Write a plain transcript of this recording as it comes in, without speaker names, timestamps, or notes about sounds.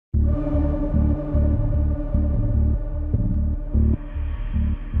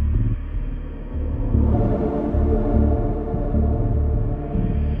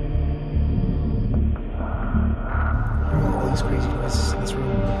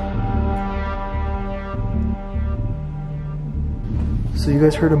So you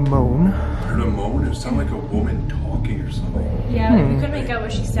guys heard a moan? I heard a moan. It sounded like a woman talking or something. Yeah, like we couldn't make out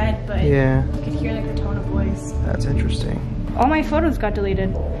what she said, but yeah, you could hear like the tone of voice. That's interesting. All my photos got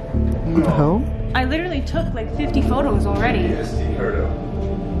deleted. What the hell? I literally took like 50 photos already.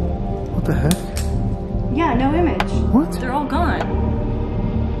 What the heck? Yeah, no image. What? They're all gone.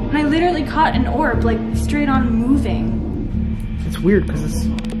 And I literally caught an orb like straight on moving. It's weird because it's...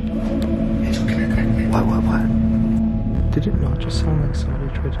 What? Did it not just sound like somebody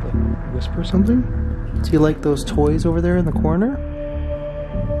tried to like whisper something? Do you like those toys over there in the corner?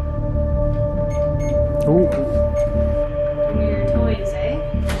 Oh. Weird toys,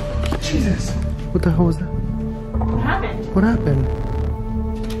 eh? Jesus. What the hell was that? What happened? What happened?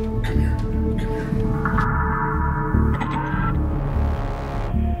 Come here.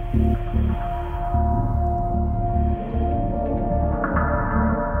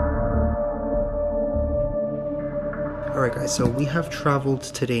 Alright guys, so we have traveled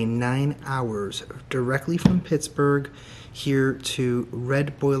today 9 hours directly from Pittsburgh here to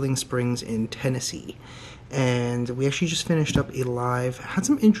Red Boiling Springs in Tennessee. And we actually just finished up a live, had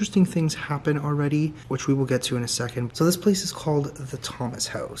some interesting things happen already, which we will get to in a second. So this place is called the Thomas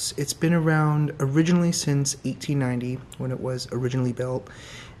House. It's been around originally since 1890 when it was originally built.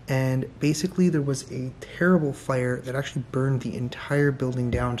 And basically there was a terrible fire that actually burned the entire building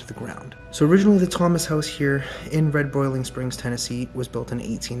down to the ground. So originally the Thomas House here in Red Boiling Springs, Tennessee was built in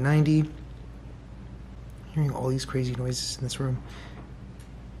 1890. Hearing all these crazy noises in this room.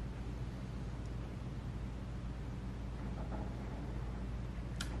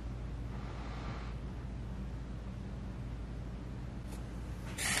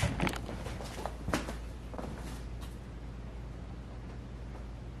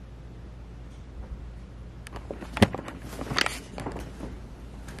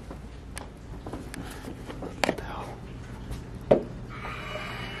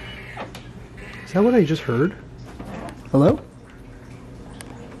 Is that what I just heard? Hello?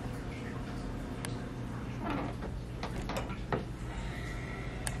 I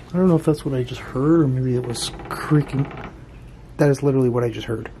don't know if that's what I just heard or maybe it was creaking. That is literally what I just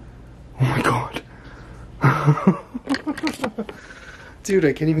heard. Oh my god. Dude,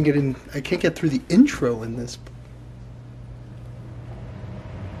 I can't even get in. I can't get through the intro in this.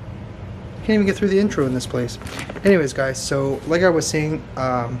 I can't even get through the intro in this place. Anyways, guys, so like I was saying,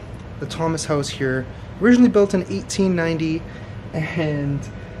 the Thomas House here, originally built in 1890 and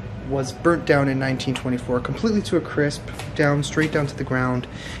was burnt down in 1924, completely to a crisp, straight down to the ground,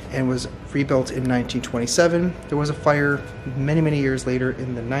 and was rebuilt in 1927. There was a fire many years later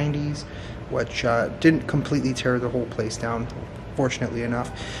in the 90s, which didn't completely tear the whole place down, fortunately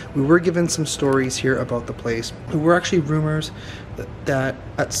enough. We were given some stories here about the place. There were actually rumors that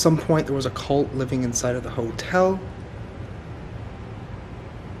at some point there was a cult living inside of the hotel.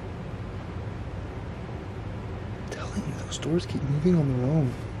 Those doors keep moving on their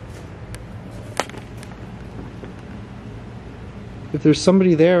own. If there's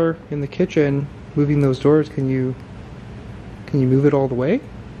somebody there in the kitchen moving those doors, can you move it all the way?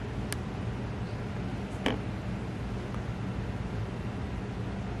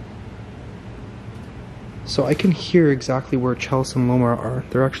 So I can hear exactly where Chelsea and Lomar are.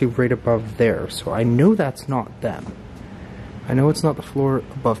 They're actually right above there, so I know that's not them. I know it's not the floor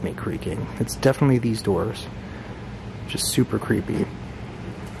above me creaking. It's definitely these doors. Just super creepy.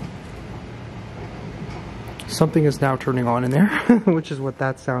 Something is now turning on in there, which is what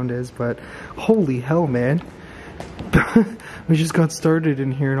that sound is, but holy hell, man. We just got started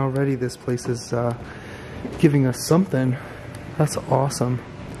in here and already this place is giving us something. That's awesome.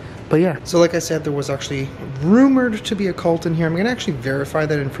 But yeah, so like I said, there was actually rumored to be a cult in here. I'm gonna actually verify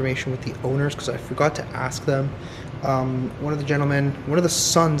that information with the owners because I forgot to ask them. One of the gentlemen, one of the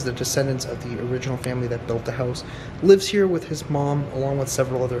sons, the descendants of the original family that built the house, lives here with his mom along with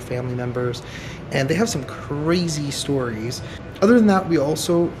several other family members, and they have some crazy stories. Other than that, we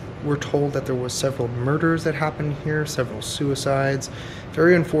also were told that there was several murders that happened here, several suicides,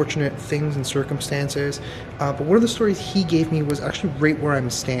 very unfortunate things and circumstances. But one of the stories he gave me was actually right where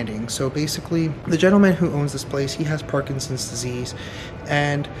I'm standing. So basically, the gentleman who owns this place, he has Parkinson's disease,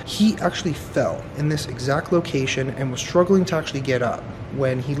 and he actually fell in this exact location and was struggling to actually get up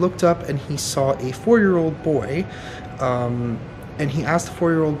when he looked up and he saw a 4-year-old boy, and he asked the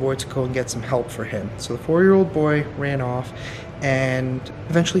 4-year-old boy to go and get some help for him. So the 4-year-old boy ran off, and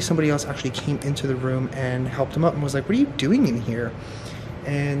eventually somebody else actually came into the room and helped him up and was like, "What are you doing in here?"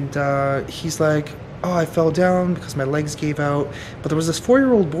 And he's like, oh, I fell down because my legs gave out. But there was this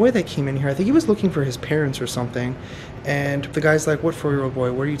 4-year-old boy that came in here. I think he was looking for his parents or something. And the guy's like, what 4-year-old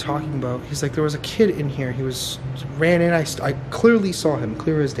boy? What are you talking about? He's like, there was a kid in here. He ran in. I clearly saw him,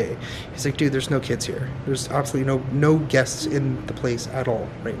 clear as day. He's like, dude, there's no kids here. There's absolutely no guests in the place at all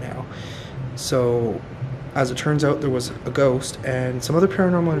right now. So, as it turns out, there was a ghost, and some other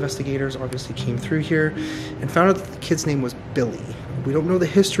paranormal investigators obviously came through here and found out that the kid's name was Billy. We don't know the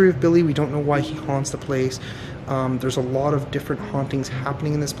history of Billy. We don't know why he haunts the place. There's a lot of different hauntings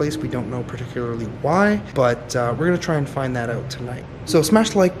happening in this place. We don't know particularly why, but we're going to try and find that out tonight. So smash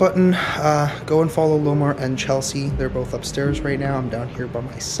the like button. Go and follow Lomar and Chelsea. They're both upstairs right now. I'm down here by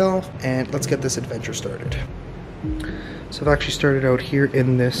myself, and let's get this adventure started. So I've actually started out here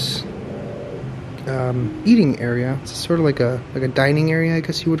in this eating area. It's sort of like a dining area, I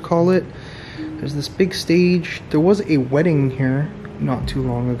guess you would call it. There's this big stage. There was a wedding here not too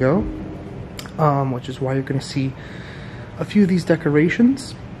long ago, which is why you're going to see a few of these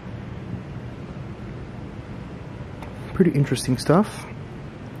decorations. Pretty interesting stuff.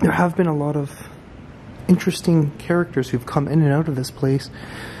 There have been a lot of interesting characters who've come in and out of this place.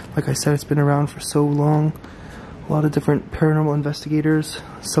 Like I said, it's been around for so long. A lot of different paranormal investigators,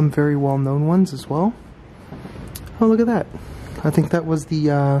 some very well-known ones as well. Oh, look at that. I think that was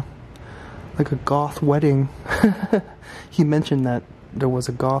the, like a goth wedding. He mentioned that there was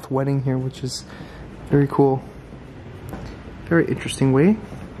a goth wedding here, which is very cool. Very interesting way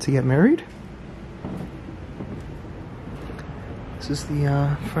to get married. This is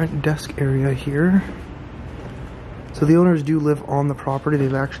the front desk area here. So the owners do live on the property.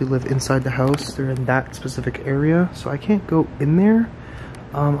 They actually live inside the house. They're in that specific area, so I can't go in there.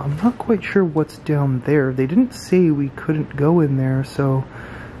 I'm not quite sure what's down there. They didn't say we couldn't go in there, so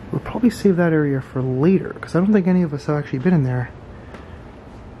we'll probably save that area for later, because I don't think any of us have actually been in there.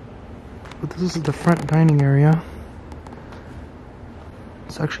 But this is the front dining area.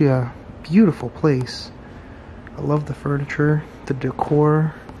 It's actually a beautiful place. I love the furniture, the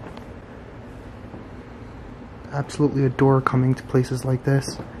decor. Absolutely adore coming to places like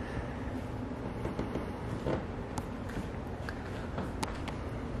this.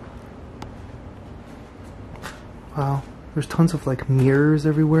 Wow, there's tons of like mirrors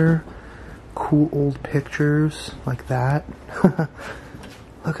everywhere. Cool old pictures like that.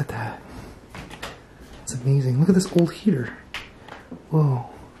 Look at that. It's amazing. Look at this old heater. Whoa.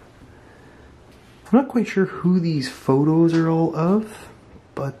 I'm not quite sure who these photos are all of,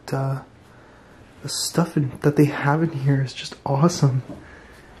 but the stuff that they have in here is just awesome.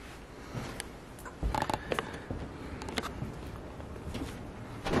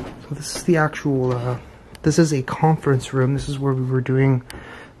 So this is the actual, this is a conference room. This is where we were doing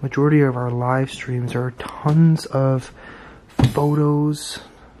majority of our live streams. There are tons of photos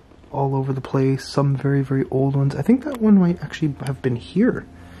all over the place, some very, very old ones. I think that one might actually have been here.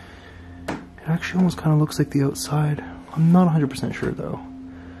 It actually almost kind of looks like the outside. I'm not 100% sure though.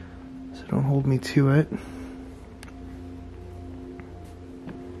 So don't hold me to it. Look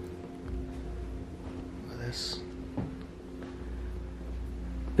at this.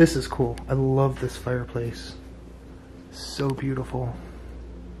 This is cool. I love this fireplace. So beautiful.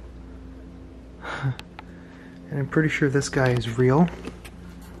 And I'm pretty sure this guy is real.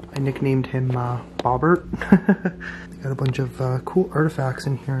 I nicknamed him Bobbert. They got a bunch of cool artifacts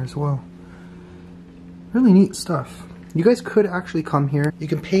in here as well. Really neat stuff. You guys could actually come here. You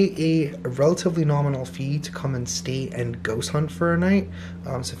can pay a relatively nominal fee to come and stay and ghost hunt for a night.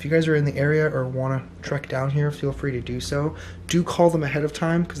 So if you guys are in the area or want to trek down here, feel free to do so. Do call them ahead of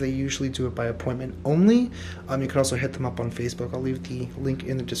time because they usually do it by appointment only. You can also hit them up on Facebook. I'll leave the link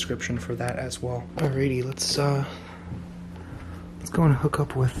in the description for that as well. Alrighty, let's go and hook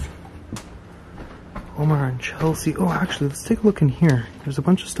up with Omar and Chelsea. Oh, actually, let's take a look in here. There's a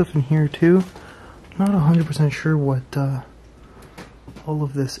bunch of stuff in here too. Not 100% sure what all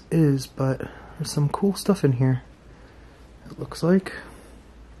of this is, but there's some cool stuff in here. It looks like.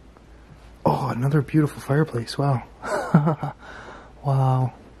 Oh, another beautiful fireplace. Wow.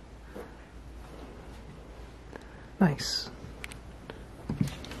 Wow. Nice.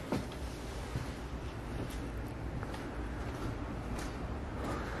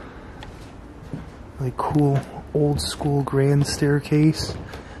 Really cool old school grand staircase.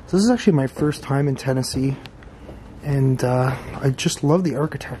 So this is actually my first time in Tennessee, and I just love the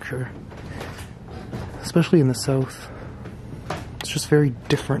architecture, especially in the South. It's just very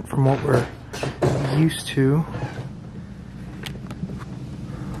different from what we're used to.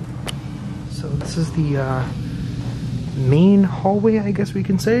 So this is the main hallway, I guess we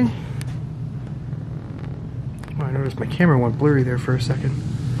can say. Oh, I noticed my camera went blurry there for a second.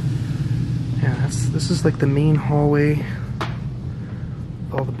 Yeah, this is like the main hallway.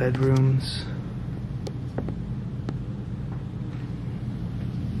 All the bedrooms.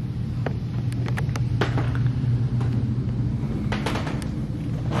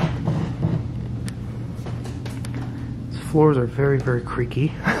 These floors are very, very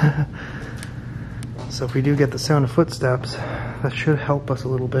creaky. So if we do get the sound of footsteps, that should help us a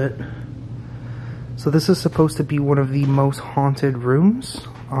little bit. So this is supposed to be one of the most haunted rooms.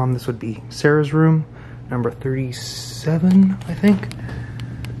 This would be Sarah's room, number 37, I think.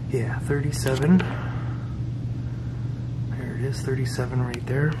 Yeah, 37. There it is, 37 right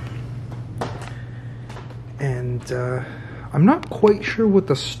there. And I'm not quite sure what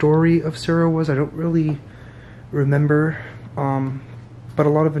the story of Sarah was. I don't really remember. But a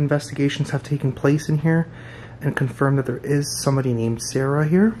lot of investigations have taken place in here and confirmed that there is somebody named Sarah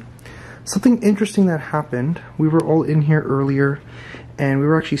here. Something interesting that happened, we were all in here earlier and we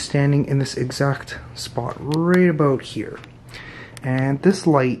were actually standing in this exact spot right about here. And this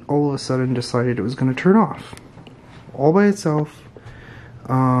light all of a sudden decided it was going to turn off. All by itself.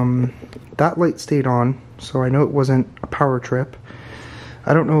 That light stayed on, so I know it wasn't a power trip.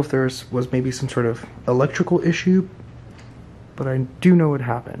 I don't know if there was maybe some sort of electrical issue, but I do know it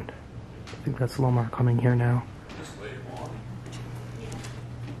happened. I think that's Lomar coming here now. Just lay him on.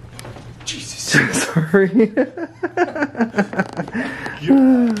 Jesus. Sorry.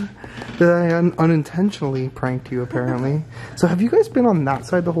 I unintentionally pranked you, apparently. So have you guys been on that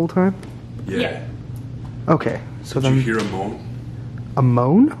side the whole time? Yeah. Okay, so Did then... you hear a moan? A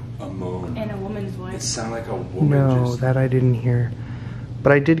moan? A moan. In a woman's It voice. sounded like a woman No, just... that I didn't hear.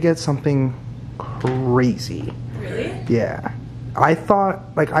 But I did get something crazy. Really? Yeah. I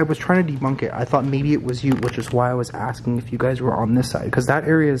thought, like, I was trying to debunk it. I thought maybe it was you, which is why I was asking if you guys were on this side. Because that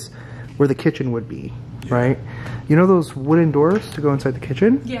area is where the kitchen would be, right? You know those wooden doors to go inside the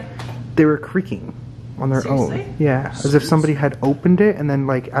kitchen? Yeah. They were creaking on their Seriously? own. Yeah, as if somebody had opened it, and then,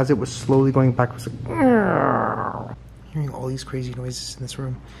 like, as it was slowly going back, it was like... Hearing all these crazy noises in this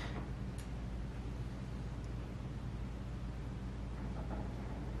room.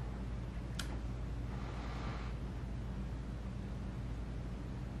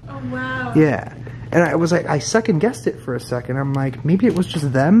 Oh, wow. Yeah. And I was like, I second guessed it for a second. I'm like, maybe it was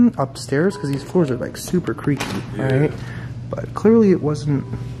just them upstairs because these floors are like super creaky, right? But clearly it wasn't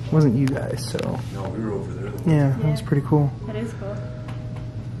you guys. So No, we were over there. yeah, that was pretty cool. That is cool.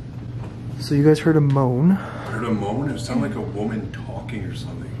 So you guys heard a moan. I heard a moan. It sounded like a woman talking or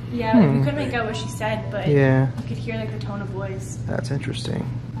something. Yeah, like, we couldn't make out what she said, but Yeah, you could hear like the tone of voice. that's interesting.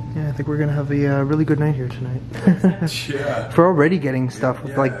 Yeah, I think we're gonna have a really good night here tonight. Yeah. We're already getting stuff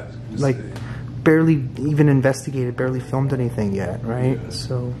with Yeah, like I was gonna say. barely even investigated, barely filmed anything yet, right? Yeah.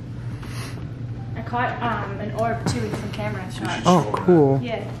 So. I caught an orb too from camera shot. Oh, cool.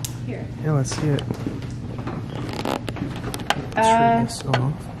 Yeah, here. Yeah, let's see it. Let's turn this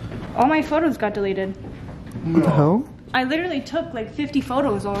off. All my photos got deleted. What the hell? I literally took like 50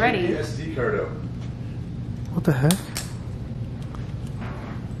 photos already. Take the SD card out. What the heck?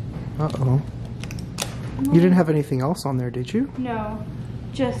 Uh-oh. You didn't have anything else on there, did you? No,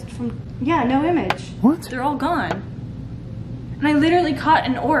 just from, yeah, no image. What? They're all gone. And I literally caught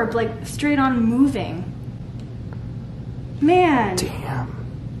an orb like straight on moving. Man, Damn.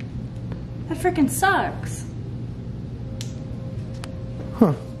 that freaking sucks.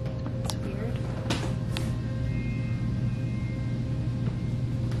 Huh. It's weird.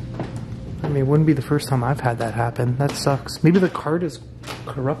 I mean, it wouldn't be the first time I've had that happen. That sucks. Maybe the card is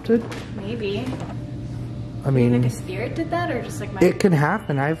corrupted? Maybe. I Maybe mean, like a spirit did that, or just like my. it can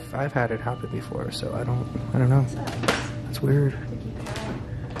happen. I've had it happen before, so I don't know. That's weird.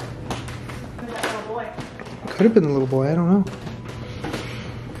 That little boy. Could have been the little boy, I don't know.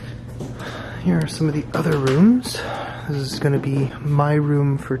 Here are some of the other rooms. This is going to be my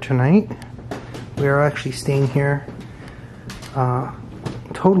room for tonight. We are actually staying here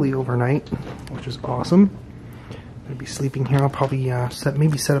totally overnight, which is awesome. I'm going to be sleeping here. I'll probably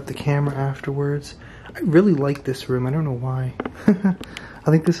maybe set up the camera afterwards. I really like this room. I don't know why.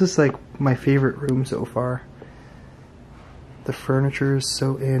 I think this is like my favorite room so far. The furniture is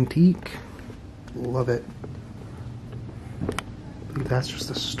so antique. Love it. I believe that's just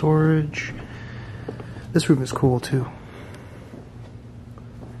the storage. This room is cool too.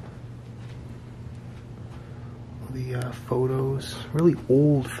 The photos, really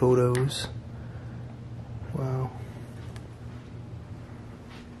old photos. Wow.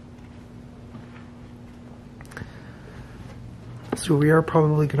 So we are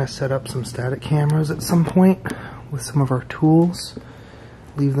probably going to set up some static cameras at some point with some of our tools.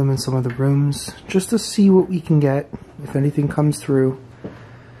 Leave them in some of the rooms just to see what we can get, if anything comes through.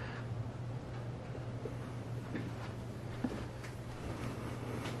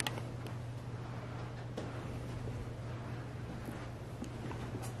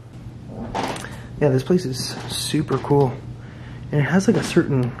 Yeah, this place is super cool. And it has like a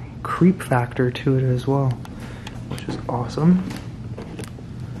certain creep factor to it as well, which is awesome.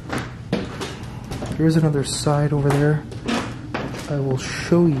 There's another side over there. I will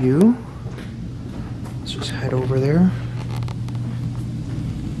show you. Let's just head over there.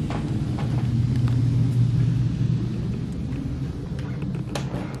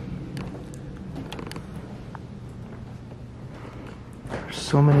 There's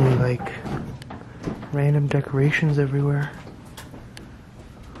so many like random decorations everywhere.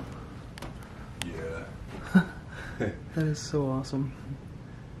 Yeah. That is so awesome.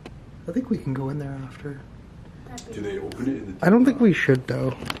 I think we can go in there after. Do they open it in the I don't think we should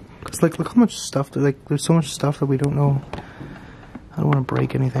though, cause like look how much stuff. There's so much stuff that we don't know. I don't want to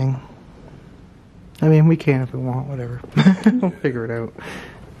break anything. I mean, we can if we want. Whatever. We'll figure it out.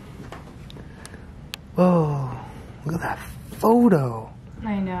 Whoa! Look at that photo.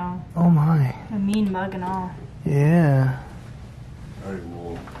 I know. Oh my. A mean mug and all. Yeah. Alright,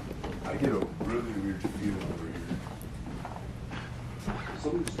 well, I get a really weird feeling over here.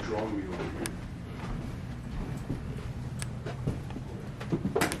 Something's drawing me over here.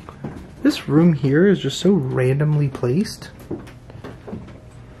 This room here is just so randomly placed. Where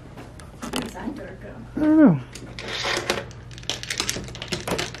does that door go? I don't know.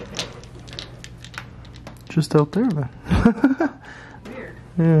 Just out there, man. Weird.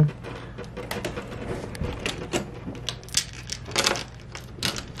 Yeah.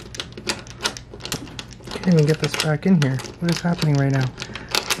 Can't even get this back in here. What is happening right now?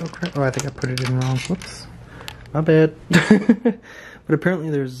 Oh crap. Oh, I think I put it in wrong. Whoops. My bad. But apparently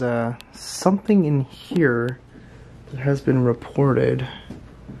there's something in here that has been reported.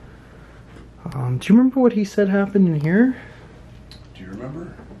 Do you remember what he said happened in here? Do you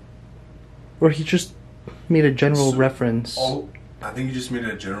remember? Or he just made a general reference? Oh, I think you just made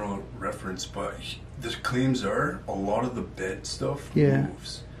a general reference, but the claims are a lot of the bed stuff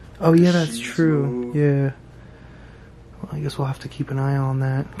moves. Oh The yeah, that's sheets true. move. Yeah. Well, I guess we'll have to keep an eye on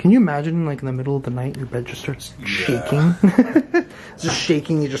that. Can you imagine, like in the middle of the night, your bed just starts shaking? It's just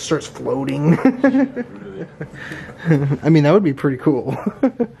shaking. It just starts floating. Really? I mean, that would be pretty cool.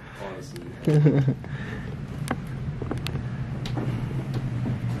 Honestly.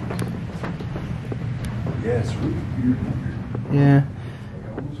 Yeah, it's really weird here. Yeah. Like, I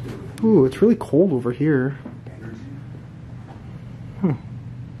almost feel Ooh, it's really cold over here. energy.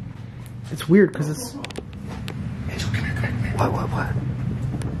 It's weird because it's. Angel, come here, come here. What?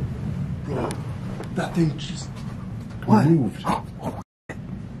 Bro, that thing just What? moved.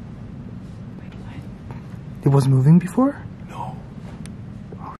 It was moving before? No.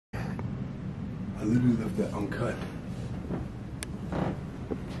 I literally left that uncut.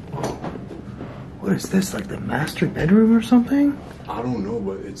 What is this? Like the master bedroom or something? I don't know,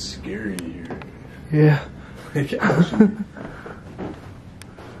 but it's scary here. Yeah. Like, actually,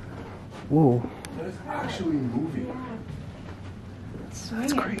 Whoa. that's actually moving.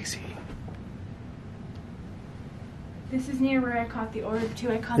 That's crazy. This is near where I caught the orb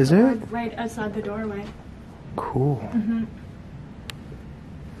too. I caught Is the it? orb right outside the doorway. Cool. Mm-hmm.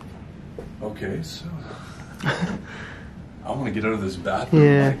 Okay, so I want to get out of this bathroom.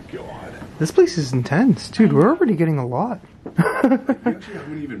 Yeah. My God. This place is intense. Dude, we're already getting a lot. We actually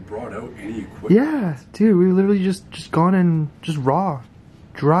haven't even brought out any equipment. Yeah, dude, we literally just gone in just raw,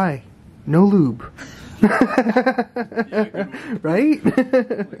 dry, no lube. Yeah, good. Right? Oh my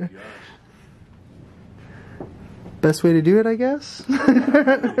gosh. Best way to do it, I guess.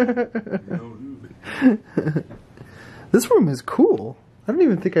 No lube. This room is cool. I don't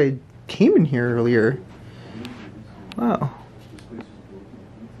even think I came in here earlier. Wow. This place was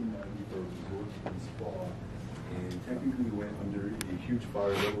built in 1890 for a resort and spa, and technically went under a huge fire,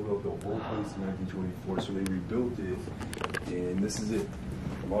 leveled out the whole place in 1924. So they rebuilt it, and this is it.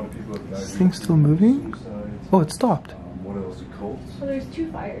 A lot of people have died. This thing's still moving? Suicides. Oh, it stopped. What else? A cult? Well, there's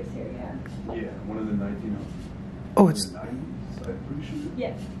 2 fires here, yeah. Yeah, one of the 19. Oh, it's. 90s, I'm pretty sure.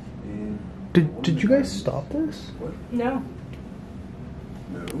 Yes. And Did you guys stop this? What? No.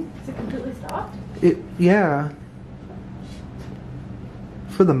 No. Is it completely stopped? Yeah.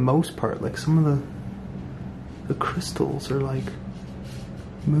 For the most part, like some of the crystals are like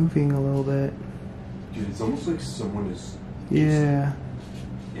moving a little bit. Dude, it's almost like someone is Yeah.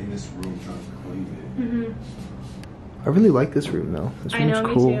 in this room trying to clean it. Mm-hmm. I really like this room though. This I room's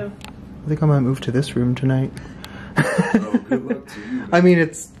know, cool. me too. I think I might move to this room tonight. Oh, good luck to you. I mean,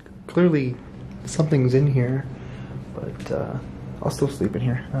 it's clearly something's in here, but I'll still sleep in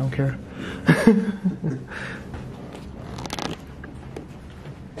here. I don't care.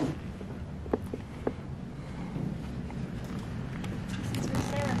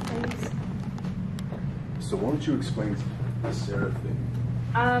 So why don't you explain the Sarah thing?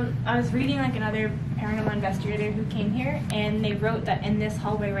 I was reading like another paranormal investigator who came here, and they wrote that in this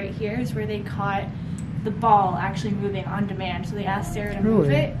hallway right here is where they caught the ball actually moving on demand. So they asked Sarah to move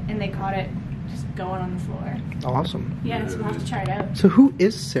it, and they caught it just going on the floor. Awesome. Yeah, so we'll have to try it out. So who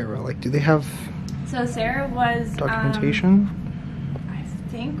is Sarah? Like, do they have So Sarah was documentation? I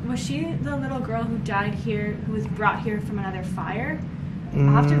think, was she the little girl who died here, who was brought here from another fire? I'll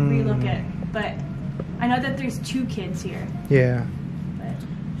have to relook it, but I know that there's 2 kids here. Yeah. But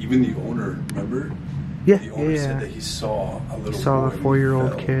Even the owner, remember? Yeah. The owner said that he saw a little. He saw boy the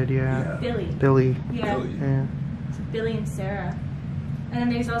 4-year-old fell. kid. Yeah. Billy. Yeah. Billy. Yeah. It's Billy and Sarah. And then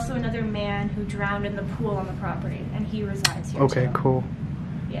there's also another man who drowned in the pool on the property, and he resides here. Okay. too. Cool.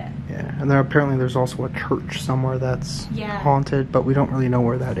 Yeah. Yeah. And there apparently there's also a church somewhere that's Yeah. haunted, but we don't really know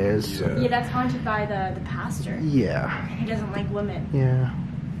where that is. Yeah. Yeah, that's haunted by the pastor. Yeah. He doesn't like women, Yeah.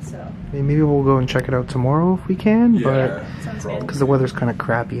 so Maybe we'll go and check it out tomorrow if we can, Yeah. sounds probably. good. because the weather's kind of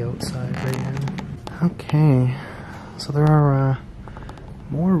crappy outside right now. Okay, so there are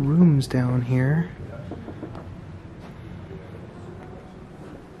more rooms down here.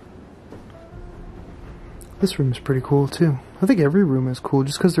 This room's pretty cool too. I think every room is cool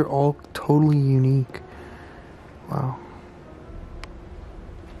just because they're all totally unique. Wow.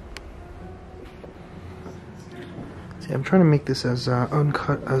 See, I'm trying to make this as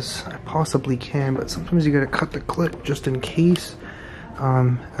uncut as I possibly can, but sometimes you gotta cut the clip just in case.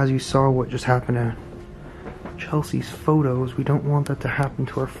 As you saw what just happened to Chelsea's photos, we don't want that to happen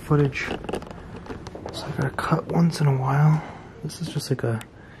to our footage. So I gotta cut once in a while. This is just like a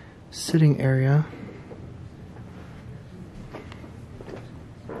sitting area.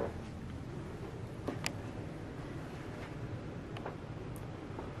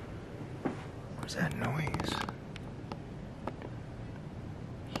 What's that noise?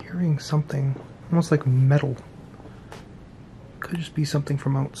 Hearing something almost like metal. Could just be something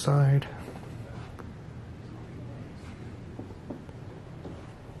from outside.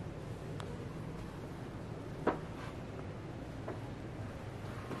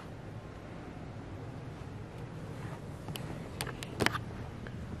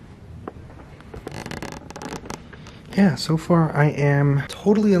 Yeah, so far I am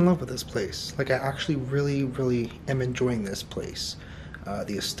totally in love with this place. Like, I actually really am enjoying this place.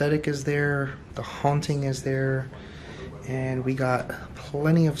 The aesthetic is there, the haunting is there, and we got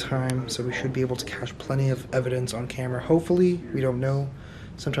plenty of time, so we should be able to catch plenty of evidence on camera. Hopefully, we don't know.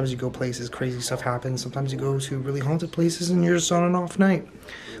 Sometimes you go places, crazy stuff happens. Sometimes you go to really haunted places and you're just on an off night.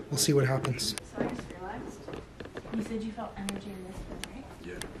 We'll see what happens. So I just realized, you said you felt energy in this room, right?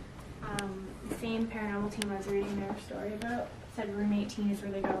 Yeah. The same paranormal team I was reading their story about said room 18 is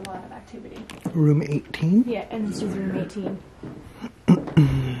where they got a lot of activity. Room 18? Yeah, and this is room 18.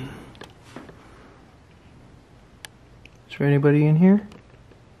 Is there anybody in here?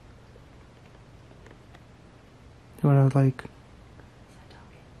 You wanna, like...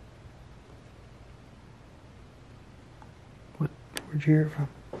 Where'd you hear it from?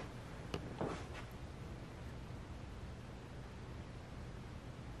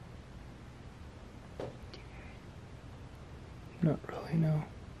 Not really, no.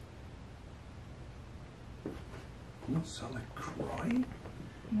 You don't sound like crying?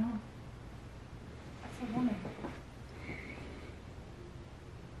 No. That's a woman.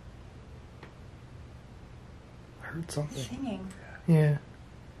 I heard something. Singing. Yeah.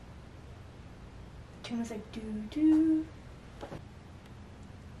 The tune was like doo doo.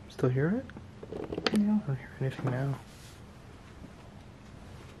 Still hear it? No. I don't hear anything now.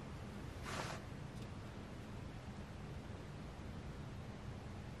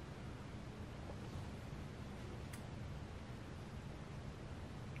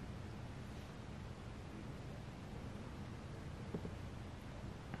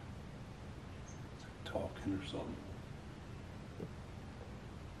 Talking or something.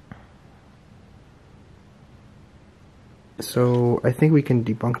 So I think we can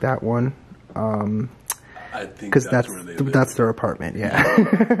debunk that one. I think Because that's where they live. that's their apartment, yeah.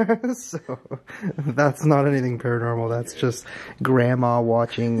 So that's not anything paranormal. That's just grandma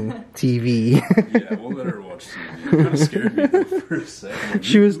watching TV. Yeah, we'll let her watch TV. It kind of scared me though for a second.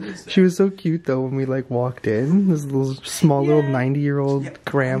 She was so cute though when we like walked in. This little small little 90-year-old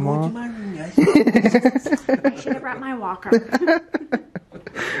grandma. I should have brought my walker.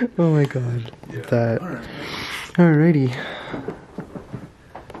 Oh my god. Yeah. That. All right. Alrighty.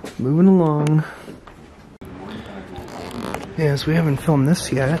 Moving along. Yeah, so we haven't filmed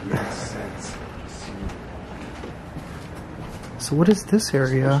this yet. So what is this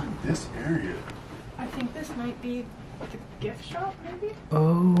area? This area. I think this might be the gift shop, maybe?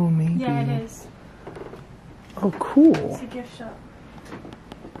 Oh, maybe. Yeah, it is. Oh, cool. It's a gift shop.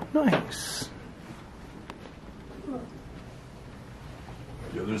 Nice.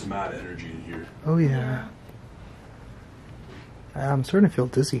 Yo, there's mad energy in here. Oh, yeah. I'm starting to feel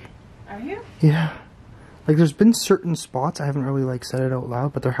dizzy. Are you? Yeah. Like, there's been certain spots, I haven't really, like, said it out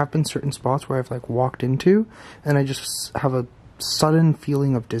loud, but there have been certain spots where I've, like, walked into, and I just have a sudden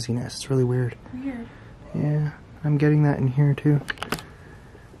feeling of dizziness. It's really weird. Weird. Yeah, I'm getting that in here, too.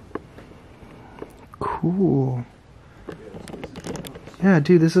 Cool. Yeah,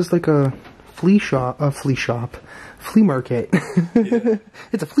 dude, this is like a flea market. Yeah.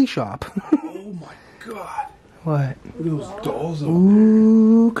 It's a flea shop. Oh my god. What? Look at those dolls up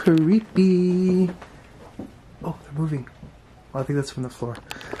Ooh, creepy. Oh, they're moving. Well, I think that's from the floor.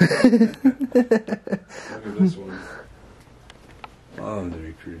 there. Look at this one. Oh,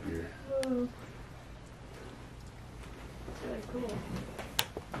 very creepier. Oh. It's really cool.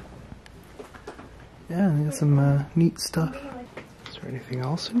 Yeah, they got some neat stuff. Is there anything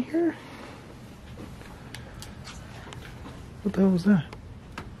else in here? What the hell was that?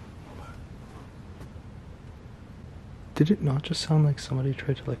 Did it not just sound like somebody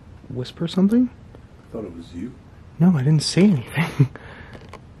tried to, like, whisper something? I thought it was you. No, I didn't say anything.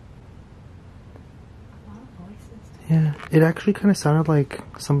 Yeah, it actually kind of sounded like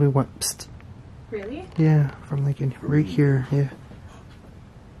somebody went psst. Really? Yeah, from like in right here, yeah.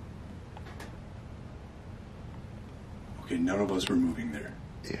 Okay, none of us were moving there.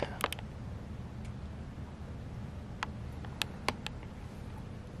 Yeah.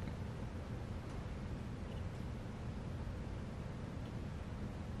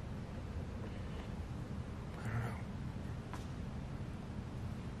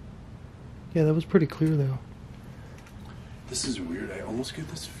 Yeah, that was pretty clear though. This is weird. I almost get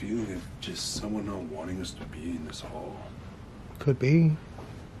this feeling of just someone not wanting us to be in this hall. Could be.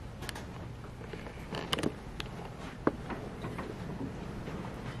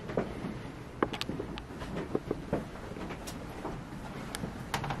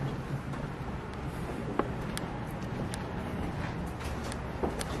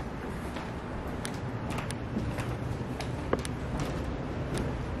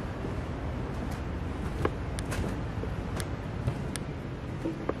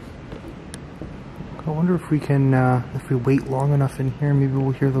 I wonder if we can, if we wait long enough in here, maybe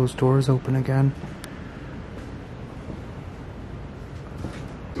we'll hear those doors open again.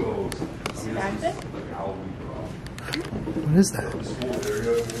 So, What is that?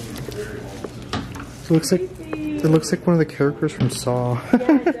 So it looks like one of the characters from Saw.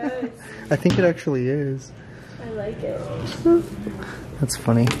 Yeah, it does. I think it actually is. I like it. That's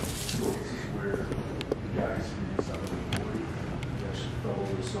funny.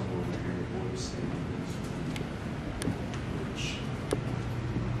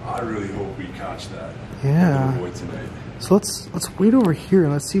 I really hope we catch that. Yeah. Little boy tonight. So let's wait over here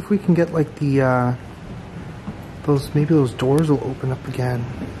and let's see if we can get like the maybe those doors will open up again.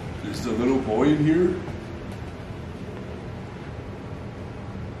 Is the little boy in here?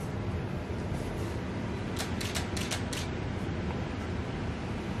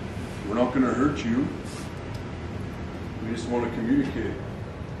 We're not gonna hurt you. We just want to communicate.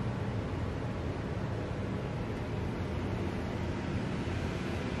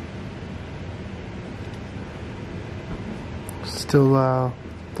 Still,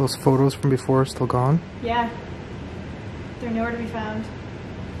 those photos from before are still gone? Yeah. They're nowhere to be found.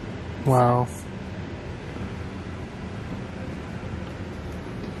 Wow. Sucks.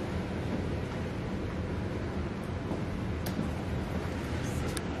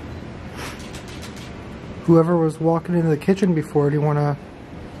 Whoever was walking into the kitchen before, do you wanna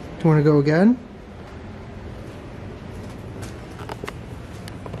go again?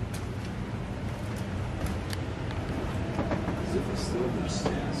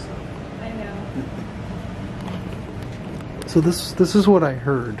 I know. So this is what I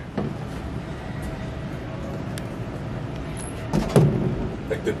heard.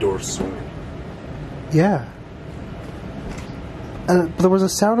 Like the door swinging. Yeah. But there was a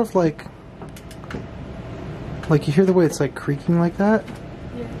sound of like you hear the way it's like creaking like that?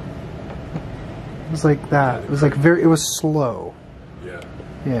 Yeah. It was like that. It was like it was slow. Yeah.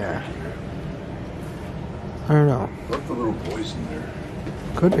 Yeah. I don't know. What if the little boy's in there?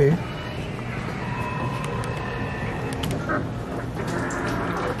 Could be.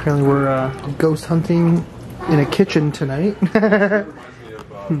 Apparently we're ghost hunting in a kitchen tonight. Reminds me of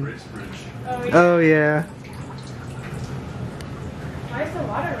Bracebridge. Oh, yeah. Oh yeah. Why is the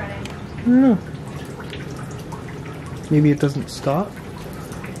water running? I don't know. Maybe it doesn't stop.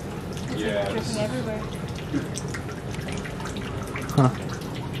 Yeah. Dripping everywhere. Huh.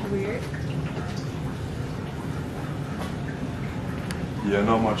 Weird. Yeah,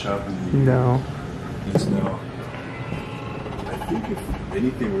 not much happening. No. It's now. I think if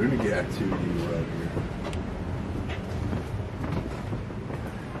anything, we're gonna get activity around here.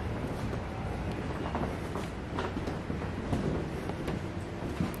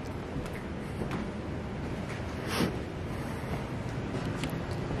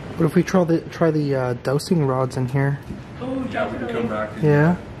 What if we try the dowsing rods in here? Oh, Yeah, we can definitely. come back. And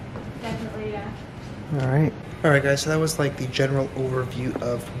Yeah. Definitely, yeah. Alright. Alright guys, so that was like the general overview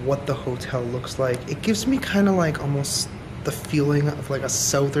of what the hotel looks like. It gives me kind of like almost the feeling of like a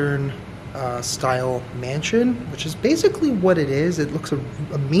southern style mansion, which is basically what it is. It looks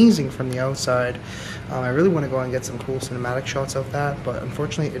amazing from the outside. I really want to go and get some cool cinematic shots of that, but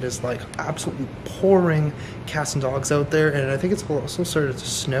unfortunately it is like absolutely pouring cats and dogs out there, and I think it's also started to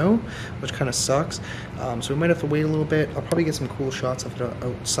snow, which kind of sucks. So we might have to wait a little bit. I'll probably get some cool shots of it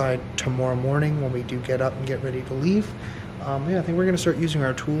outside tomorrow morning when we do get up and get ready to leave. Yeah, I think we're going to start using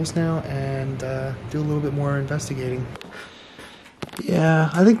our tools now and do a little bit more investigating. Yeah,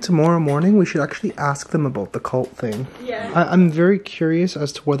 I think tomorrow morning we should actually ask them about the cult thing. Yeah. I'm very curious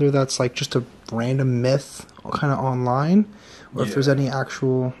as to whether that's like just a random myth kind of online, or if there's any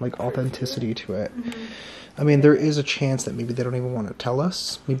actual like authenticity to it. I mean, there is a chance that maybe they don't even want to tell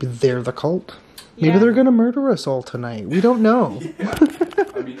us. Maybe they're the cult. Maybe they're gonna murder us all tonight. We don't know.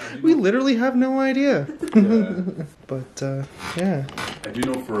 I mean, We literally have no idea. Yeah. But yeah. I do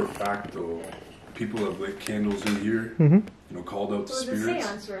know for a fact though, people have lit candles in here. You know, called out the It was a spirits.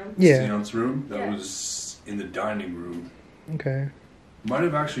 seance room. Yeah. Seance room. That Yeah. was in the dining room. Okay. Might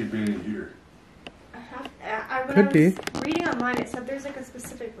have actually been in here. When Could I be. was reading online, it said there's like a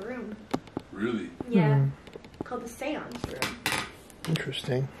specific room. Really? Yeah. Called the seance room.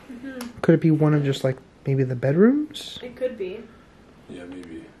 Interesting. Could it be one of just like maybe the bedrooms? It could be. Yeah,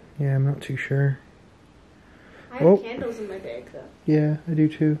 maybe. Yeah, I'm not too sure. I have Oh. candles in my bag though. Yeah, I do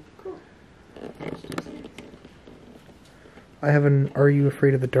too. Cool. I have an Are You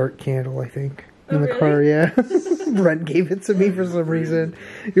Afraid of the Dark candle, I think. Oh, In the really? car, yeah. Brent gave it to me for some reason.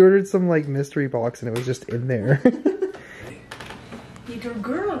 He ordered some like mystery box and it was just in there. You go,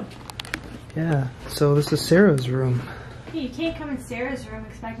 girl. Yeah, so this is Sarah's room. Hey, you can't come in Sarah's room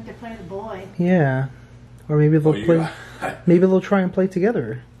expecting to play the boy. Yeah. Or maybe they'll you play got- maybe they'll try and play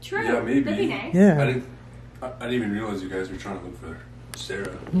together. True. Yeah, maybe. That'd be nice. Yeah. I didn't even realize you guys were trying to look for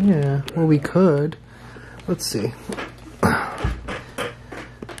Sarah. Yeah. Well, we could. Let's see.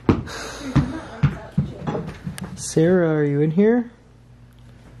 Sarah, are you in here?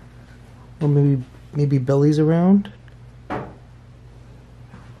 Or maybe Billy's around? Did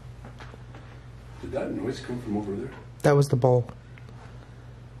that noise come from over there? That was the ball.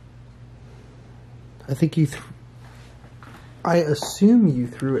 I think you I assume you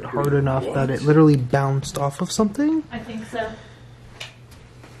threw it hard enough that it literally bounced off of something. I think so.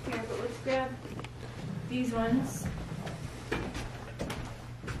 Here, but let's grab these ones.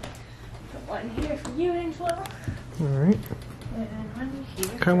 Put one here for you, Angelo. Alright. And one here.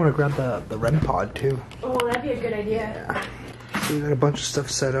 I kinda wanna grab the REM pod too. Oh, that'd be a good idea. Yeah. So we got a bunch of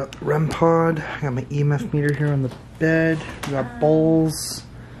stuff set up. REM pod. I got my EMF meter here on the bed. We got bowls.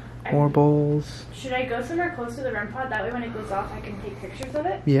 More bowls. Should I go somewhere close to the REM pod? That way when it goes off, I can take pictures of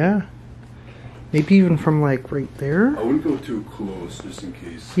it? Yeah. Maybe even from like right there. I wouldn't go too close just in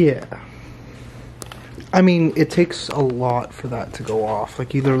case. Yeah. I mean, it takes a lot for that to go off.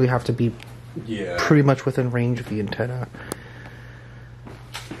 Like, you literally have to be Yeah. pretty much within range of the antenna.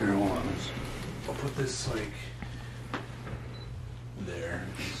 Here, hold on. I'll put this like there.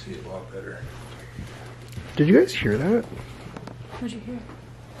 You can see it a lot better. Did you guys hear that? What'd you hear?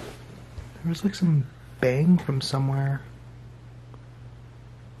 There was like some bang from somewhere.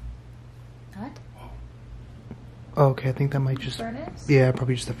 What? Oh, okay, I think that might just... Furnace? Yeah,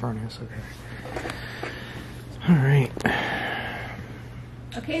 probably just the furnace, okay. Alright.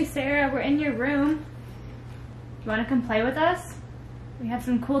 Okay, Sarah, we're in your room. You want to come play with us? We have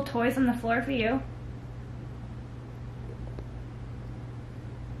some cool toys on the floor for you.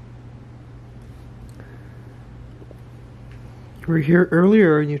 You were here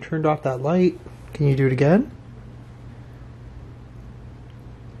earlier and you turned off that light. Can you do it again?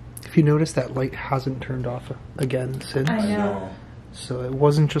 If you notice, that light hasn't turned off again since. I know. So it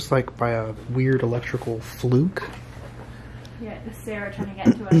wasn't just like by a weird electrical fluke. Yeah, it's Sarah trying to get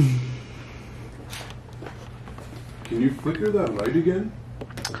to us. Can you flicker that light again?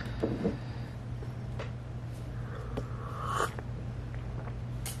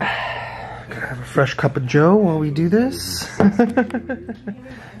 Gotta have a fresh cup of joe while we do this.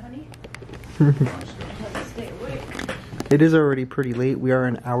 It is already pretty late. We are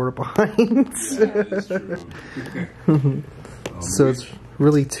an hour behind. Yeah, that's true. So it's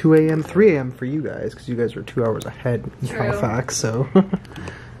really 2 a.m., 3 a.m. for you guys, because you guys are 2 hours ahead in True. Halifax, so.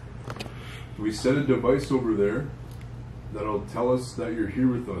 We set a device over there that'll tell us that you're here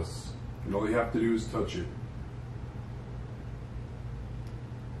with us, and all you have to do is touch it.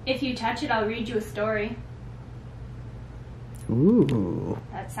 If you touch it, I'll read you a story. Ooh.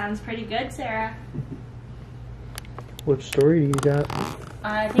 That sounds pretty good, Sarah. What story do you got?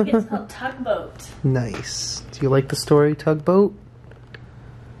 I think it's called Tugboat. Nice. Do you like the story, Tugboat?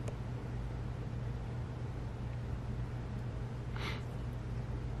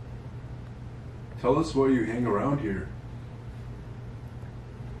 Tell us why you hang around here.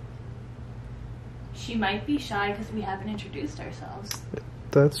 She might be shy because we haven't introduced ourselves.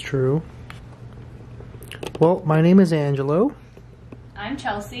 That's true. Well, my name is Angelo. I'm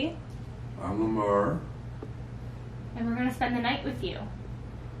Chelsea, I'm Lamar. and we're going to spend the night with you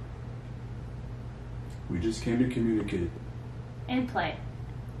We just came to communicate. and play.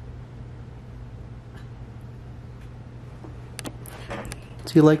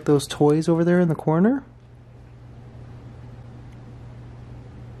 Do you like those toys over there in the corner?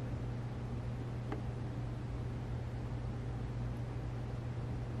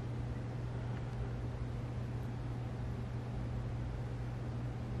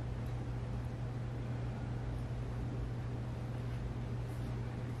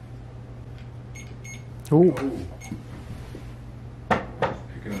 Ooh,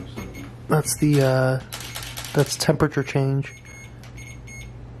 Picking up something. that's the, that's temperature change.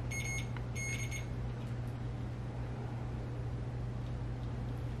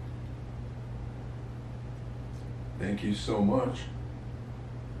 Thank you so much.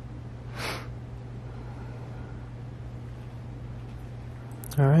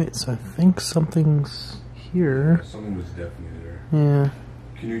 Alright, so I think something's here. Something was definitely there. Yeah.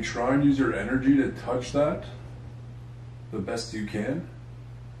 Can you try and use your energy to touch that the best you can?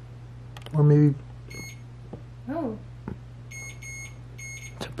 Or maybe Oh,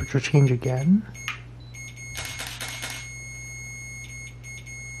 temperature change again.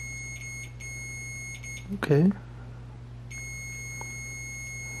 Okay.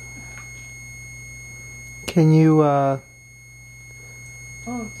 Can you, oh,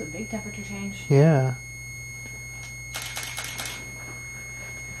 it's a big temperature change. yeah.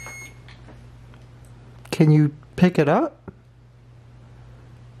 Can you pick it up?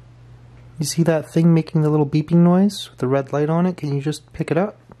 You see that thing making the little beeping noise with the red light on it? Can you just pick it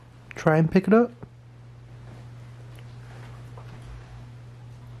up? Try and pick it up?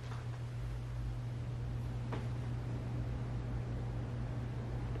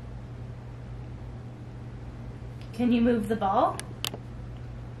 Can you move the ball?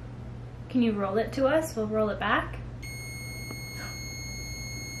 Can you roll it to us? We'll roll it back.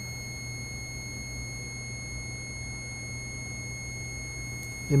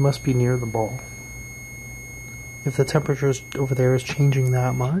 It must be near the ball. If the temperature over there is changing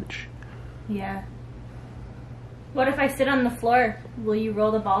that much. Yeah. What if I sit on the floor? Will you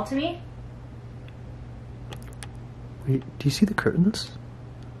roll the ball to me? Wait, do you see the curtains?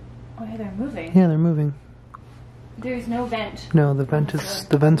 Oh, yeah, they're moving. Yeah, they're moving. There's no vent. No, the vent is,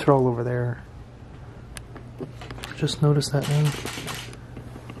 the vents are all over there. Just noticed that now.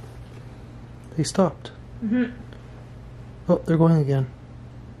 They stopped. Mm-hmm. Oh, they're going again.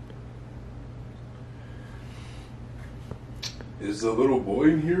 Is the little boy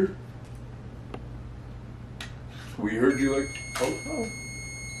in here? We heard you like. Oh,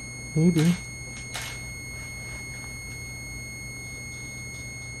 Maybe.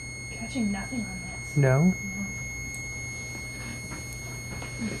 Catching nothing on this. No?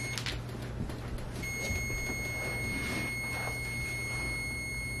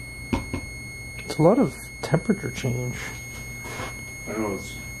 It's a lot of temperature change. I know,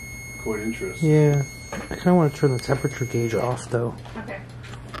 it's quite interesting. Yeah. I kind of want to turn the temperature gauge off though, Okay.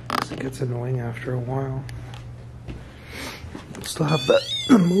 because it gets annoying after a while. Still have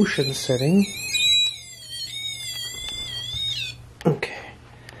the motion setting. Okay.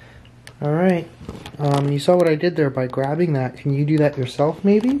 Alright. You saw what I did there by grabbing that. Can you do that yourself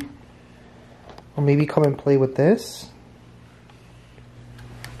maybe? Or maybe come and play with this?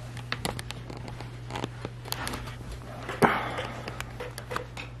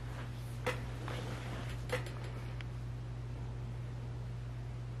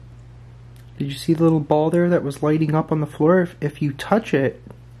 Did you see the little ball there that was lighting up on the floor? If you touch it,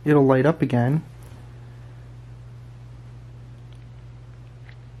 it'll light up again.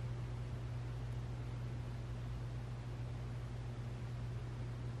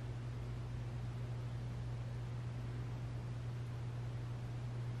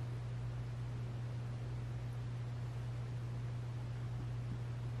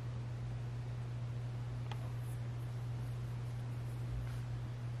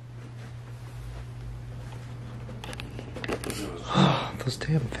 Those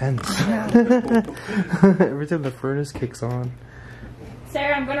damn vents. Every time the furnace kicks on.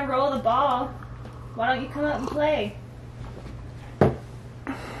 Sarah, I'm gonna roll the ball. Why don't you come out and play?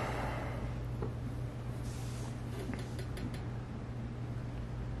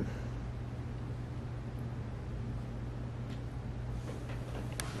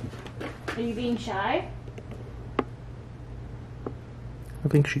 Are you being shy? I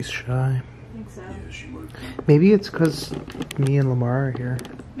think she's shy. I think so. Yeah, she might be. Maybe it's because me and Lamar are here.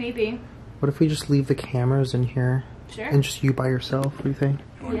 Maybe. What if we just leave the cameras in here? Sure. And just you by yourself, what do you think?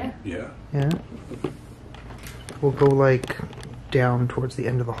 Yeah. Yeah. Yeah? We'll go like down towards the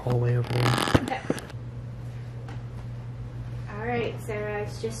end of the hallway over there. Okay. Alright, Sarah,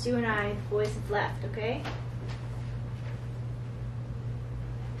 it's just you and I. The boys have left, okay?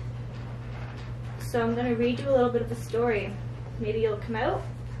 So I'm gonna read you a little bit of a story. Maybe you'll come out.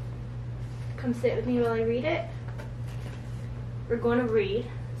 Come sit with me while I read it. We're going to read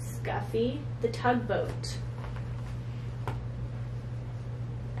Scuffy the Tugboat. I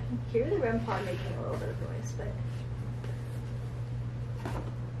can hear the REM pod making a little bit of noise,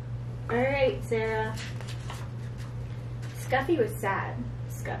 but... Alright, Sarah. Scuffy was sad.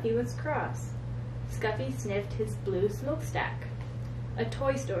 Scuffy was cross. Scuffy sniffed his blue smokestack. A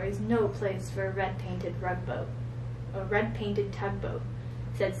toy store is no place for a red-painted rugboat. A red-painted tugboat,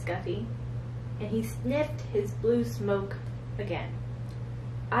 said Scuffy, and he sniffed his blue smoke again.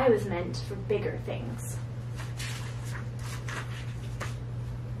 I was meant for bigger things.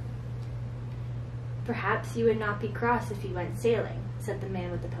 Perhaps you would not be cross if you went sailing, said the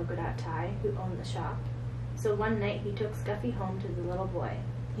man with the polka dot tie, who owned the shop. So one night he took Scuffy home to the little boy.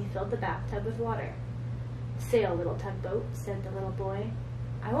 He filled the bathtub with water. Sail, little tugboat, said the little boy.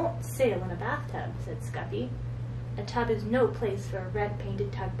 I won't sail in a bathtub, said Scuffy. A tub is no place for a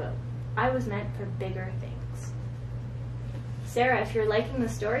red-painted tugboat. I was meant for bigger things. Sarah, if you're liking the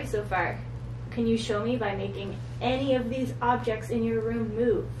story so far, can you show me by making any of these objects in your room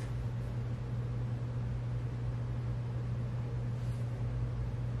move?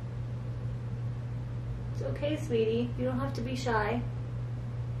 It's okay, sweetie. You don't have to be shy.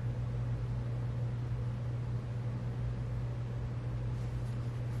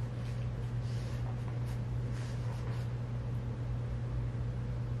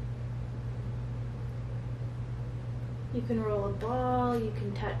 You can roll a ball, you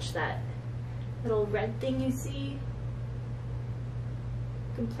can touch that little red thing you see.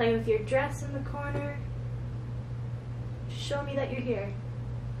 You can play with your dress in the corner. Show me that you're here.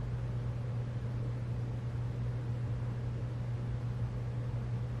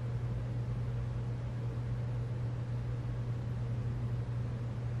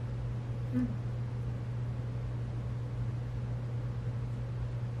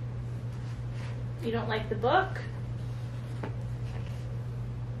 You don't like the book?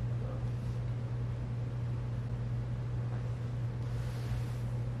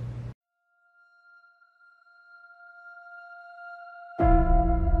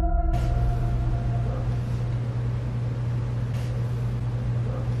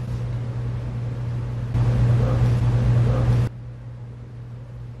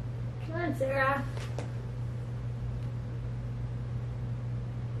 Come on, Sarah.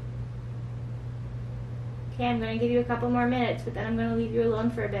 Okay, I'm going to give you a couple more minutes, but then I'm going to leave you alone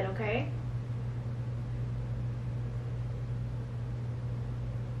for a bit, okay?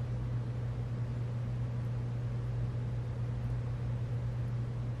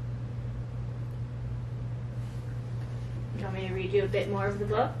 You want me to read you a bit more of the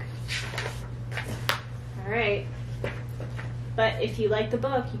book? Alright. But if you like the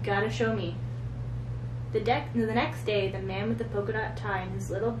book, you gotta show me. The next day, the man with the polka dot tie and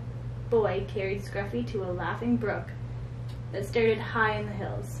his little boy carried Scruffy to a laughing brook that started high in the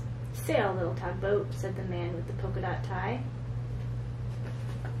hills. Sail, little tugboat, said the man with the polka dot tie.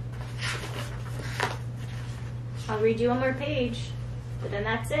 I'll read you one more page, but then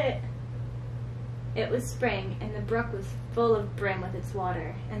that's it. It was spring, and the brook was full of brim with its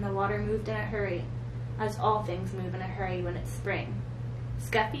water, and the water moved in a hurry, as all things move in a hurry when it's spring.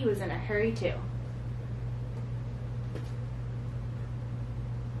 Scuffy was in a hurry too.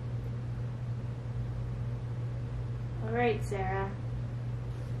 All right, Sarah.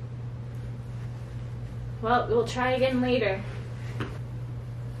 Well, we'll try again later.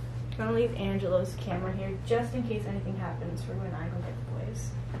 I'm gonna leave Angelo's camera here just in case anything happens for when I go get the boys.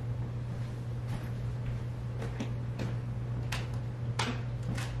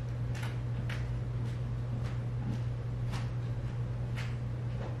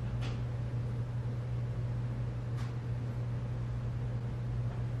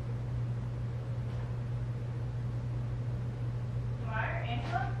 Mark?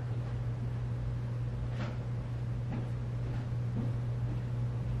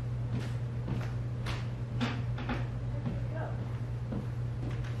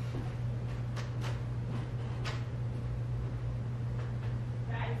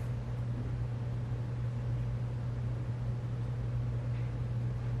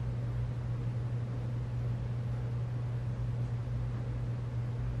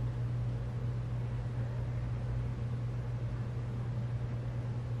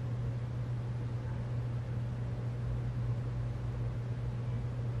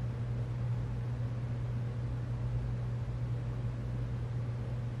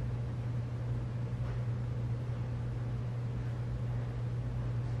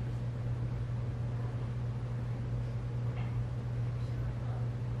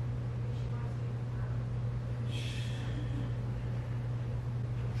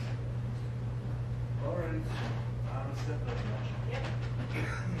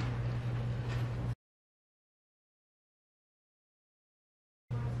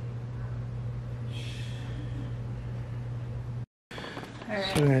 Alright.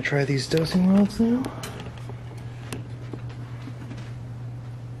 So I'm gonna try these dosing rods now.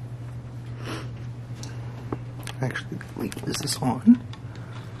 Actually, wait, is this on?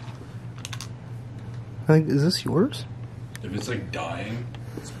 I think, is this yours? If it's like dying,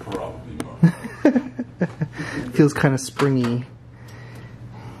 it's probably mine. Feels kind of springy.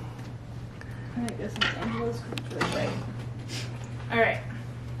 I think this one's Angelo's really right. Alright.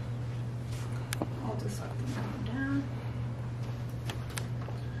 I'll just let them come down.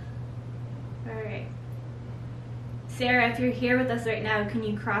 Alright. Sarah, if you're here with us right now, can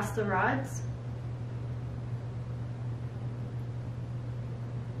you cross the rods?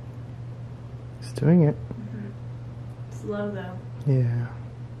 It's doing it. It's low though. Yeah.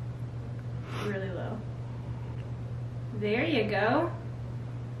 Really low. There you go.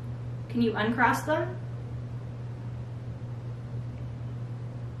 Can you uncross them?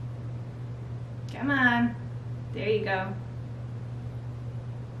 Come on. There you go.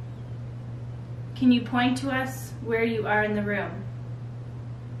 Can you point to us where you are in the room?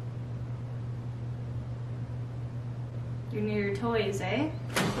 You're near your toys, eh?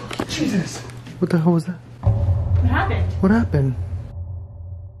 Jesus! What the hell was that? What happened? What happened?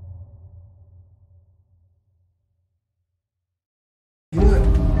 You know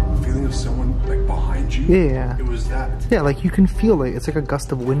that feeling of someone like behind you? Yeah. It was that. Yeah, like you can feel it. It's like a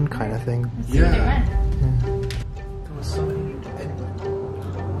gust of wind kind of thing. Let's see where they went. There was somebody, and it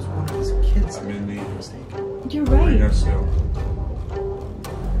was one of his kids. I'm in the You're right right. next to.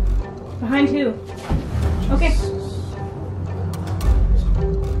 Behind who? Okay.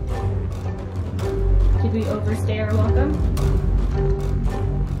 Did we overstay our welcome?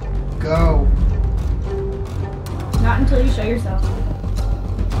 Go. Not until you show yourself.